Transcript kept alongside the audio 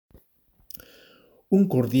Un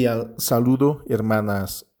cordial saludo,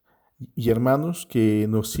 hermanas y hermanos que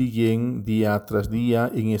nos siguen día tras día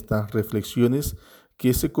en estas reflexiones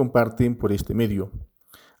que se comparten por este medio.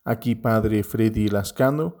 Aquí Padre Freddy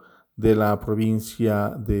Lazcano de la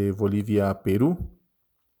provincia de Bolivia, Perú,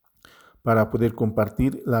 para poder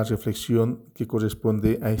compartir la reflexión que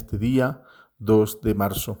corresponde a este día 2 de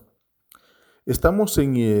marzo. Estamos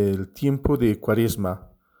en el tiempo de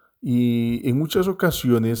Cuaresma y en muchas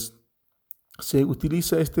ocasiones se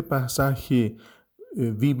utiliza este pasaje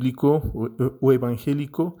bíblico o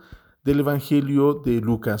evangélico del Evangelio de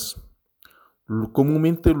Lucas.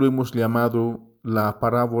 Comúnmente lo hemos llamado la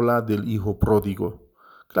parábola del hijo pródigo.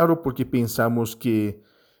 Claro, porque pensamos que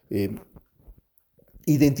eh,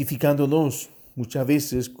 identificándonos muchas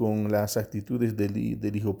veces con las actitudes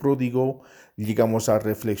del hijo pródigo, llegamos a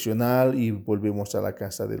reflexionar y volvemos a la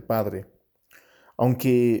casa del Padre.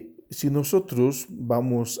 Aunque si nosotros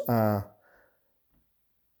vamos a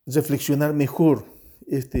reflexionar mejor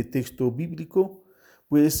este texto bíblico,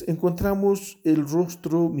 pues encontramos el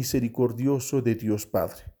rostro misericordioso de Dios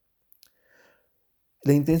Padre.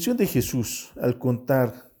 La intención de Jesús al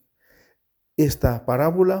contar esta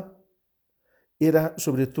parábola era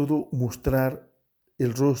sobre todo mostrar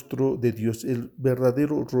el rostro de Dios, el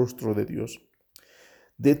verdadero rostro de Dios.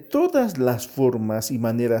 De todas las formas y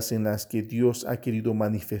maneras en las que Dios ha querido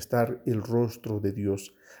manifestar el rostro de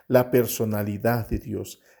Dios, la personalidad de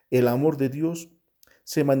Dios, el amor de Dios,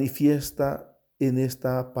 se manifiesta en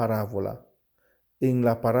esta parábola, en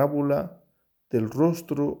la parábola del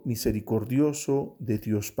rostro misericordioso de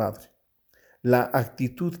Dios Padre, la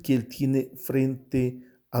actitud que Él tiene frente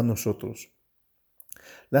a nosotros.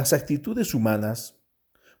 Las actitudes humanas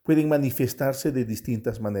pueden manifestarse de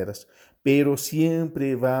distintas maneras, pero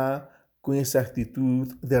siempre va con esa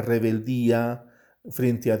actitud de rebeldía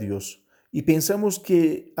frente a Dios. Y pensamos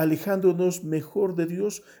que alejándonos mejor de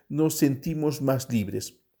Dios nos sentimos más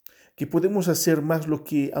libres, que podemos hacer más lo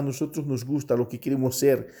que a nosotros nos gusta, lo que queremos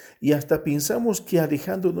ser. Y hasta pensamos que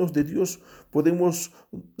alejándonos de Dios podemos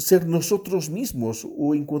ser nosotros mismos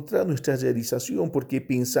o encontrar nuestra realización, porque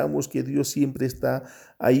pensamos que Dios siempre está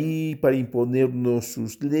ahí para imponernos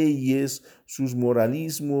sus leyes, sus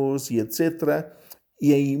moralismos y etcétera.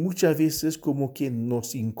 Y ahí muchas veces como que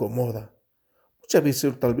nos incomoda. Muchas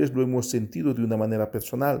veces tal vez lo hemos sentido de una manera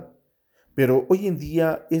personal. Pero hoy en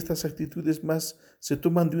día estas actitudes más se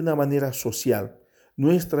toman de una manera social.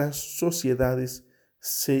 Nuestras sociedades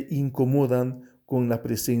se incomodan con la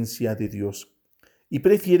presencia de Dios y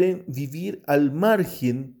prefieren vivir al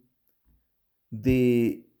margen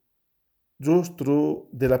de rostro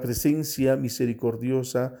de la presencia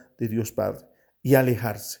misericordiosa de Dios Padre y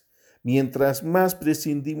alejarse. Mientras más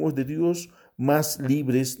prescindimos de Dios, más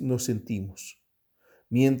libres nos sentimos.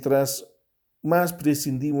 Mientras más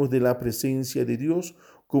prescindimos de la presencia de Dios,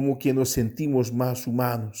 como que nos sentimos más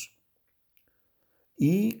humanos.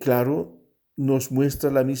 Y claro, nos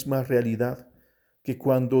muestra la misma realidad que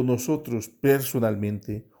cuando nosotros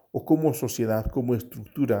personalmente o como sociedad, como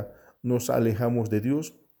estructura, nos alejamos de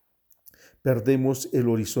Dios, perdemos el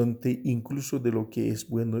horizonte incluso de lo que es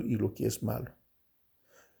bueno y lo que es malo.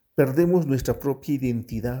 Perdemos nuestra propia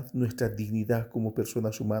identidad, nuestra dignidad como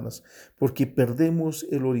personas humanas, porque perdemos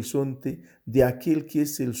el horizonte de aquel que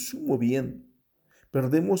es el sumo bien.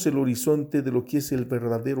 Perdemos el horizonte de lo que es el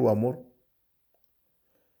verdadero amor.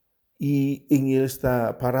 Y en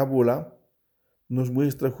esta parábola nos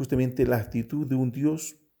muestra justamente la actitud de un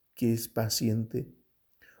Dios que es paciente,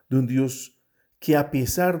 de un Dios que a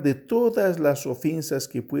pesar de todas las ofensas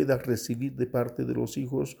que pueda recibir de parte de los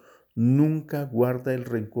hijos, nunca guarda el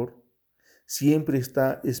rencor, siempre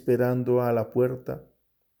está esperando a la puerta,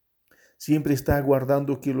 siempre está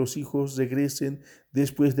aguardando que los hijos regresen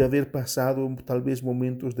después de haber pasado tal vez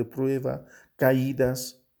momentos de prueba,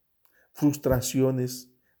 caídas,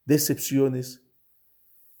 frustraciones, decepciones.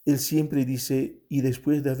 Él siempre dice, y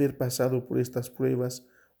después de haber pasado por estas pruebas,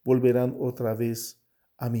 volverán otra vez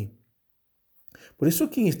a mí. Por eso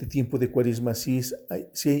que en este tiempo de Cuaresma si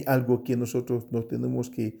hay algo que nosotros nos tenemos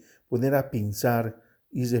que poner a pensar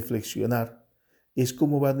y reflexionar, es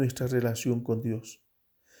cómo va nuestra relación con Dios.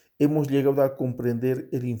 ¿Hemos llegado a comprender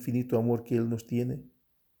el infinito amor que Él nos tiene?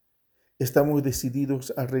 ¿Estamos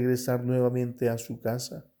decididos a regresar nuevamente a su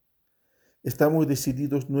casa? ¿Estamos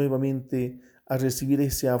decididos nuevamente a recibir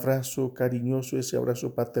ese abrazo cariñoso, ese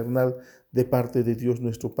abrazo paternal de parte de Dios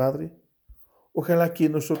nuestro Padre? Ojalá que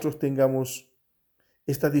nosotros tengamos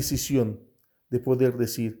esta decisión de poder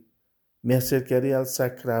decir, me acercaré al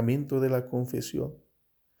sacramento de la confesión.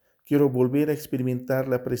 Quiero volver a experimentar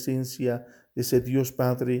la presencia de ese Dios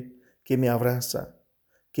Padre que me abraza,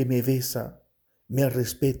 que me besa, me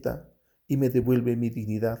respeta y me devuelve mi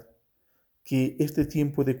dignidad. Que este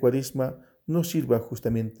tiempo de Cuaresma nos sirva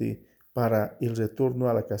justamente para el retorno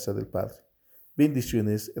a la casa del Padre.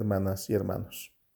 Bendiciones, hermanas y hermanos.